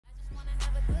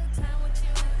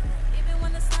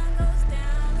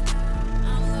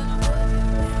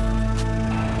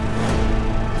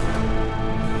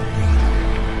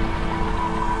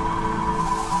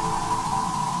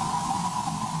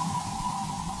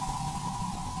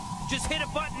Just hit a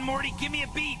button, Morty. Give me a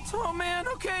beat. Oh man,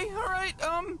 okay, alright,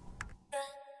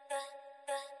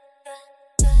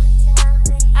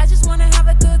 I just wanna have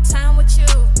a good time with you.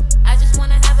 I just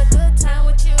wanna have a good time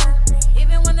with you.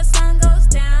 Even when the sun goes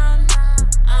down,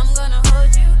 I'm gonna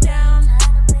hold you down.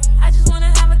 I just wanna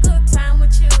have a good time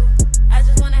with you. I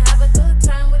just wanna have a good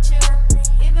time with you.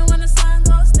 Even when the sun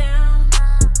goes down,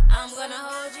 I'm gonna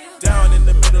hold you down in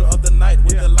the middle of the night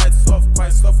with the lights off,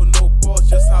 quite soft with no pause,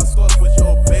 just how soft with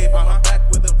your babe. On my back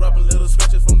with the rubbing little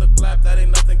scratches from the clap. That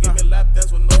ain't nothing, give me lap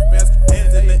dance with no pants.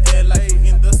 Hands in the air like you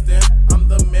in the stand. I'm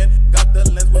the man, got the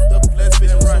lens with the flash.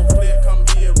 Vision so clear, come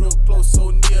here real close,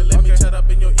 so near. Let me chat up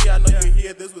in your ear, I know you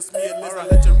hear this with me. Listen,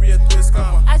 let your rear twist,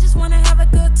 come on. I just wanna have a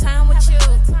good time with you.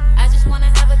 I just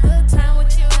wanna have a good time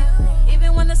with you.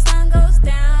 Even when the sun goes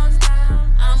down,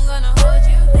 I'm gonna hold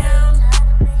you down.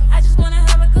 I just wanna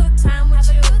have a good time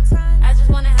with you. I just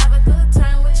wanna have a good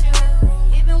time with you.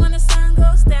 Even when the sun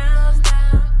goes down,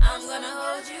 I'm gonna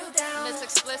hold you down. Miss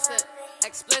Xplicit,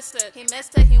 Xplicit. He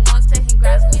missed it, he